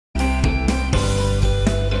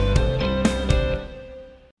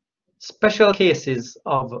special cases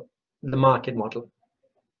of the market model.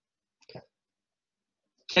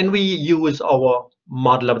 Can we use our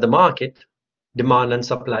model of the market, demand and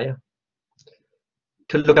supply,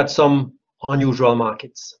 to look at some unusual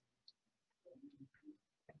markets?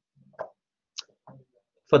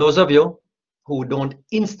 For those of you who don't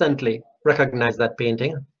instantly recognize that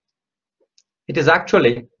painting, it is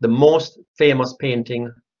actually the most famous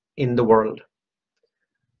painting in the world.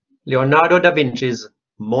 Leonardo da Vinci's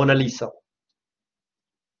Mona Lisa,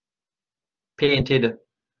 painted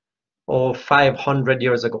 500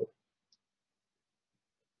 years ago.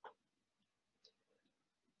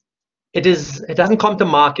 It hasn't come to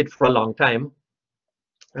market for a long time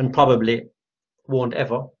and probably won't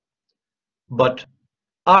ever, but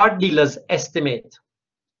art dealers estimate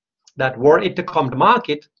that were it to come to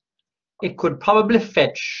market, it could probably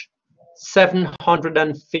fetch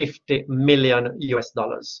 $750 million US.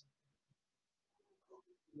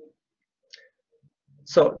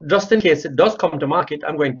 So just in case it does come to market,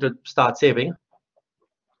 I'm going to start saving.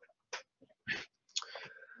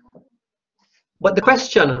 But the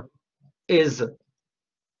question is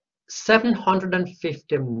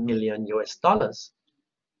 $750 million US.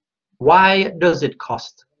 Why does it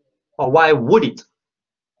cost, or why would it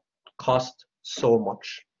cost so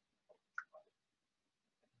much?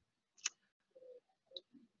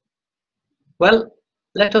 Well,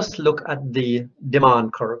 let us look at the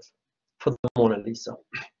demand curve for the Mona Lisa.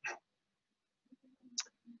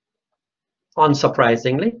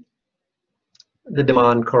 Unsurprisingly, the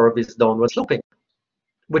demand curve is downward sloping,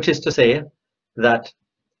 which is to say that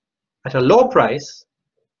at a low price,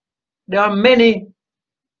 there are many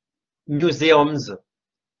museums,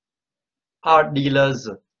 art dealers,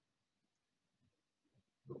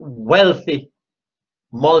 wealthy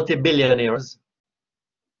multi-billionaires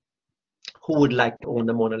who would like to own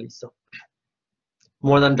the Mona Lisa.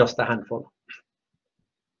 More than just a handful.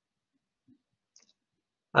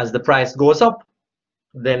 As the price goes up,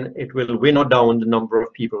 then it will winnow down the number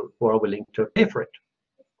of people who are willing to pay for it.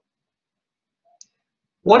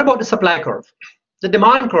 What about the supply curve? The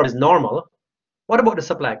demand curve is normal. What about the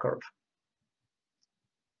supply curve?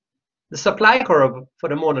 The supply curve for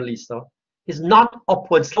the Mona Lisa is not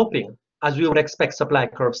upward sloping as we would expect supply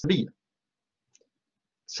curves to be.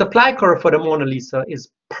 Supply curve for the Mona Lisa is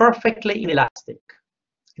perfectly inelastic.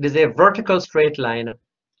 It is a vertical straight line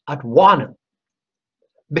at 1,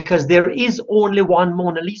 because there is only one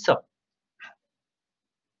Mona Lisa.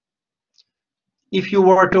 If you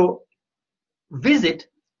were to visit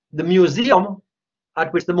the museum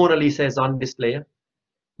at which the Mona Lisa is on display,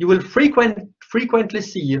 you will frequently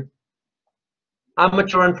see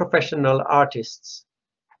amateur and professional artists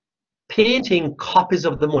painting copies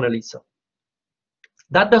of the Mona Lisa.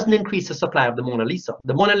 That doesn't increase the supply of the Mona Lisa.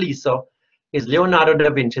 The Mona Lisa is Leonardo da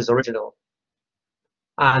Vinci's original.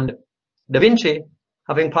 And da Vinci,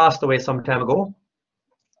 having passed away some time ago,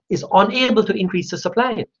 is unable to increase the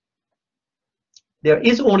supply. There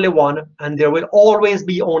is only one, and there will always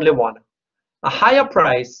be only one. A higher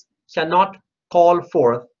price cannot call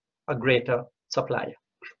forth a greater supply.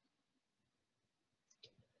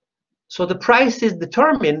 So the price is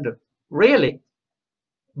determined really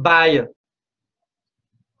by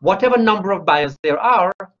whatever number of buyers there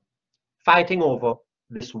are fighting over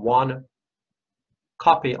this one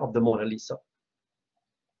copy of the Mona Lisa.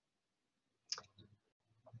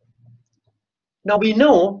 Now we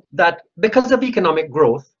know that because of economic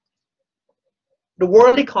growth, the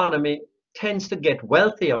world economy tends to get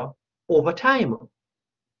wealthier over time.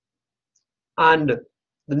 And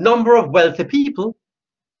the number of wealthy people,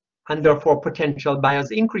 and therefore potential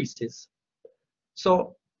buyers, increases.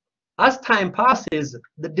 So as time passes,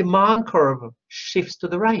 the demand curve shifts to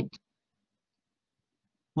the right.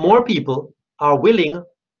 More people are willing,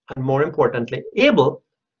 and more importantly, able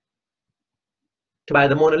to buy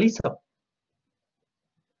the Mona Lisa.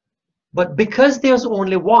 But because there's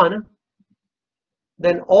only one,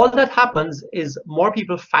 then all that happens is more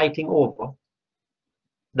people fighting over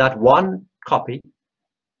that one copy,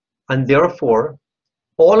 and therefore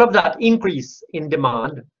all of that increase in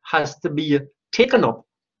demand has to be taken up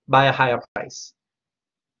by a higher price.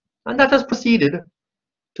 And that has proceeded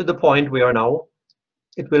to the point where now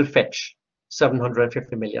it will fetch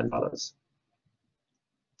 $750 million.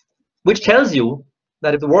 Which tells you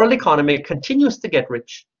that if the world economy continues to get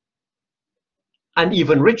rich, and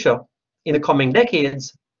even richer in the coming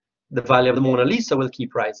decades, the value of the Mona Lisa will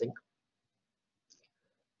keep rising.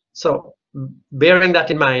 So, bearing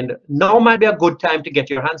that in mind, now might be a good time to get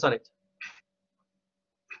your hands on it.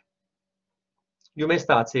 You may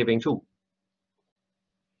start saving too.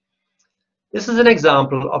 This is an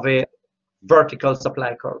example of a vertical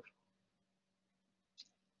supply curve.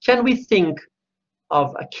 can we think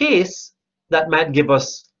of a case that might give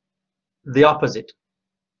us the opposite,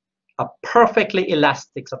 a perfectly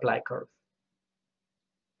elastic supply curve?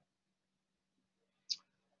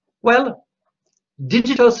 Well,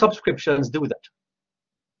 digital subscriptions do that,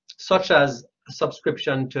 such as a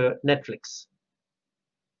subscription to Netflix.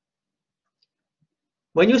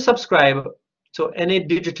 When you subscribe to any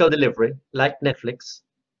digital delivery like Netflix,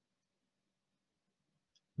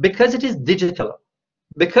 because it is digital,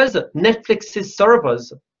 because Netflix's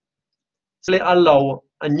servers allow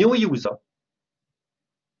a new user,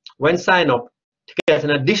 when sign up, to get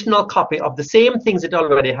an additional copy of the same things it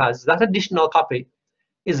already has, that additional copy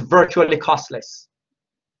is virtually costless.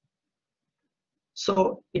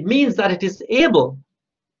 So it means that it is able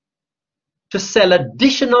to sell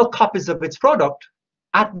additional copies of its product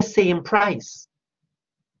at the same price.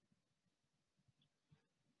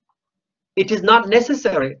 It is not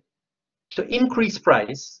necessary to increase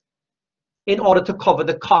price in order to cover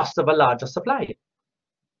the cost of a larger supply.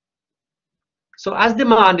 So as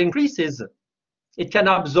demand increases, it can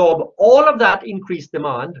absorb all of that increased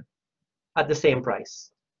demand at the same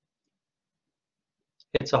price.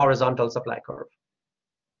 It's a horizontal supply curve.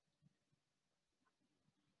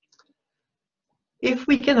 If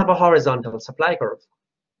we can have a horizontal supply curve,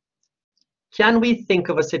 can we think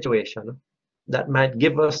of a situation that might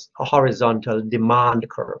give us a horizontal demand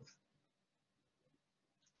curve?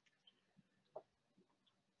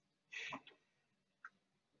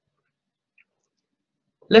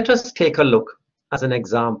 Let us take a look, as an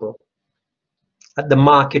example, at the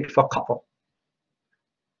market for copper,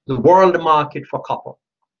 the world market for copper.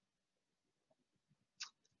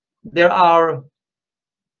 There are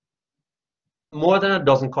more than a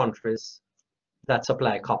dozen countries that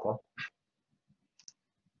supply copper.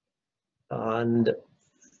 And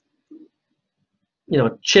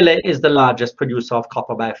Chile is the largest producer of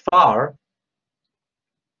copper by far,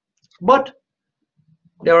 but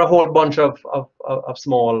there are a whole bunch of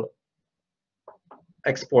small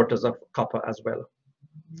exporters of copper as well.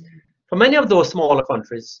 For many of those smaller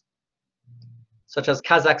countries, such as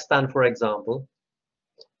Kazakhstan, for example,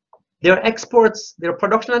 their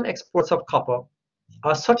production and exports of copper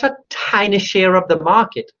are such a tiny share of the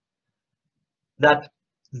market that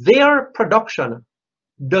their production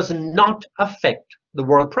does not affect the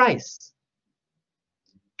world price.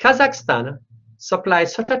 Kazakhstan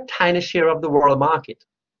supplies such a tiny share of the world market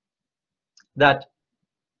that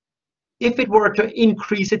if it were to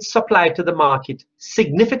increase its supply to the market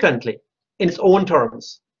significantly in its own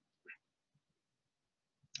terms,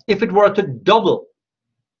 if it were to double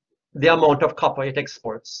the amount of copper it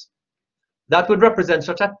exports, that would represent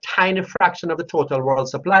such a tiny fraction of the total world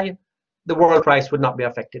supply, the world price would not be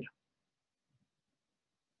affected.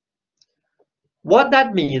 What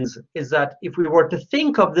that means is that if we were to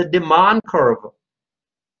think of the demand curve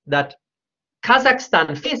that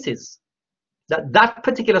Kazakhstan faces, that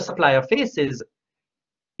particular supplier faces,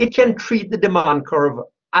 it can treat the demand curve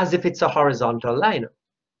as if it's a horizontal line,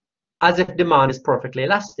 as if demand is perfectly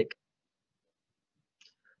elastic.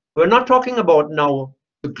 We're not talking about now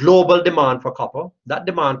the global demand for copper. That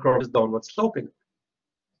demand curve is downward sloping.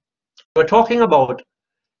 We're talking about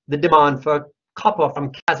the demand for copper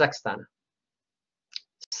from Kazakhstan.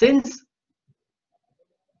 Since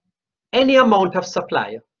any amount of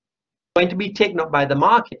supply is going to be taken up by the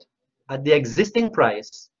market at the existing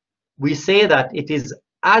price, we say that it is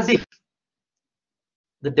as if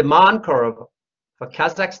the demand curve for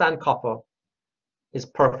Kazakhstan copper is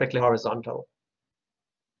perfectly horizontal.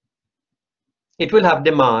 It will have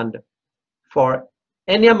demand for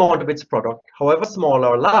any amount of its product, however small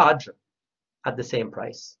or large, at the same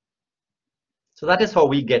price. So that is how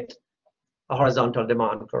we get a horizontal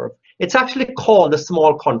demand curve. It's actually called the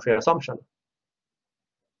small country assumption,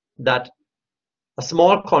 that a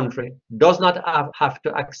small country does not have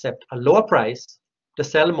to accept a lower price to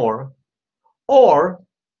sell more, or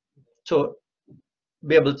to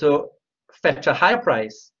be able to fetch a higher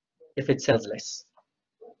price if it sells less.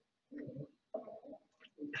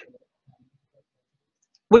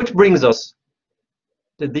 Which brings us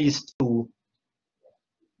to these two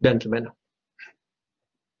gentlemen,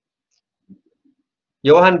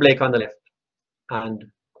 Johann Blake on the left and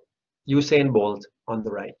Usain Bolt on the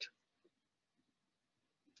right.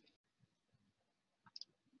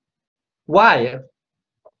 Why,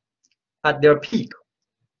 at their peak,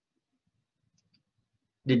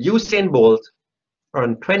 did Usain Bolt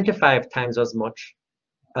earn 25 times as much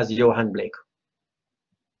as Johann Blake?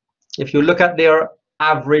 If you look at their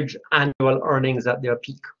average annual earnings at their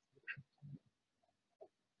peak,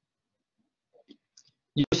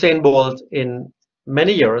 Usain Bolt in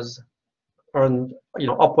many years earned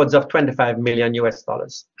upwards of 25 million US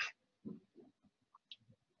dollars.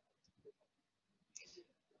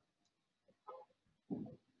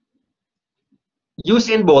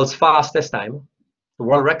 Usain Bolt's fastest time, the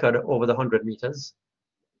world record over the 100 meters,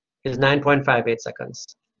 is 9.58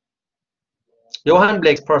 seconds. Johan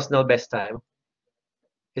Blake's personal best time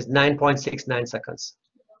is 9.69 seconds.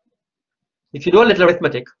 If you do a little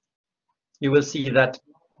arithmetic, you will see that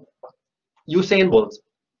Usain Bolt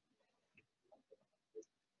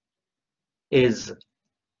is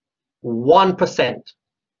 1%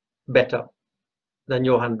 better than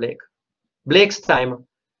Johan Blake. Blake's time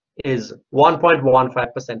is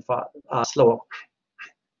 1.15% slower.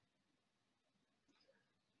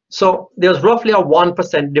 So there's roughly a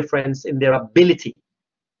 1% difference in their ability.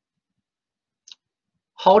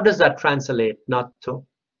 How does that translate? Not to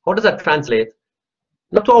a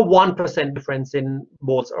 1% difference in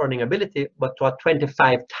Bolt's earning ability, but to a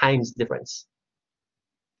 25 times difference?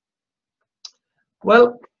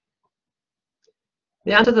 Well,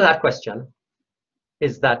 the answer to that question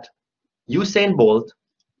is that Usain Bolt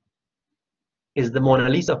is the Mona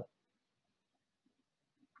Lisa.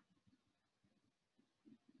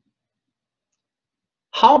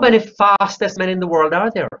 How many fastest men in the world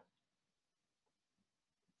are there?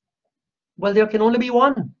 Well, there can only be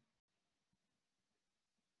one.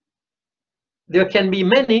 There can be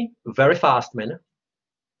many very fast men,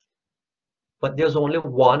 but there's only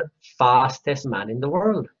one fastest man in the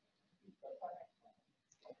world.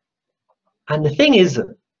 And the thing is,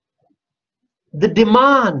 the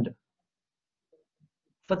demand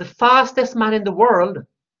for the fastest man in the world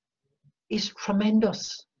is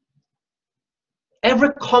tremendous.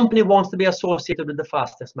 Every company wants to be associated with the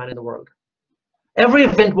fastest man in the world. Every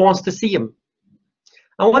event wants to see him.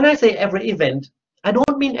 And when I say every event, I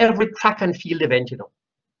don't mean every track and field event,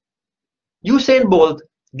 Usain Bolt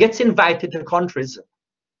gets invited to countries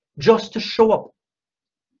just to show up.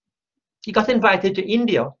 He got invited to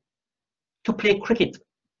India to play cricket.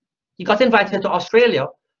 He got invited to Australia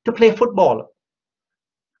to play football.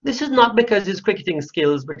 This is not because his cricketing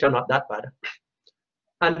skills, which are not that bad,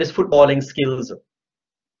 and his footballing skills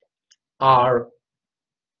are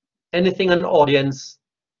anything an audience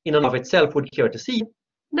in and of itself would care to see.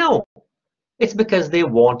 No, it's because they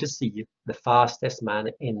want to see the fastest man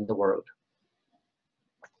in the world.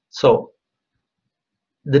 So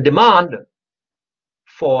the demand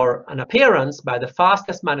for an appearance by the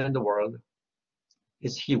fastest man in the world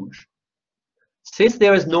is huge. Since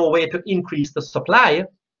there is no way to increase the supply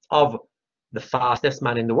of the fastest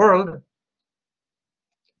man in the world,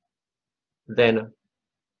 then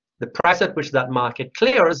the price at which that market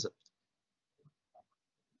clears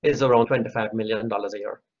is around $25 million a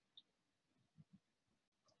year.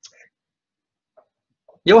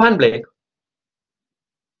 Johan Blake,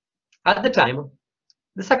 at the time,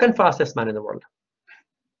 the second fastest man in the world.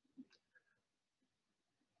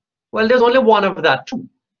 Well, there's only one of that too.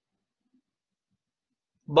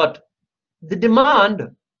 But the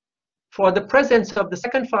demand for the presence of the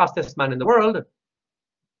second fastest man in the world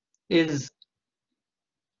is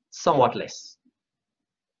somewhat less.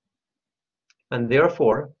 And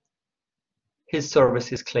therefore, his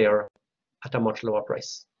service is clear at a much lower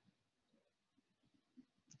price.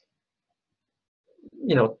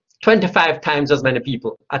 25 times as many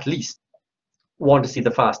people, at least, want to see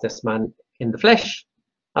the fastest man in the flesh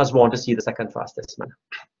as want to see the second fastest man.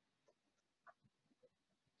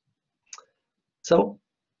 So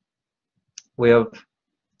we have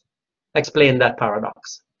explained that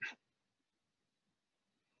paradox.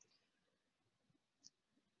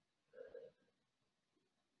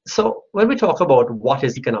 So when we talk about what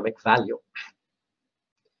is economic value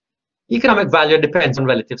depends on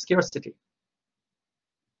relative scarcity.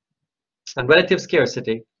 And relative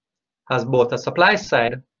scarcity has both a supply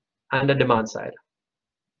side and a demand side.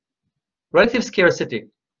 Relative scarcity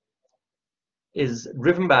is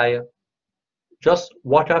driven by just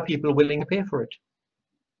what are people willing to pay for it.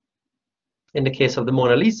 In the case of the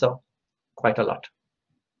Mona Lisa, quite a lot.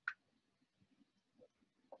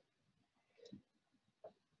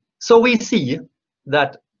 So we see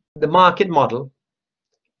that the market model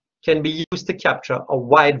can be used to capture a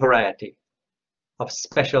wide variety of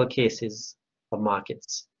special cases of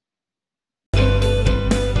markets.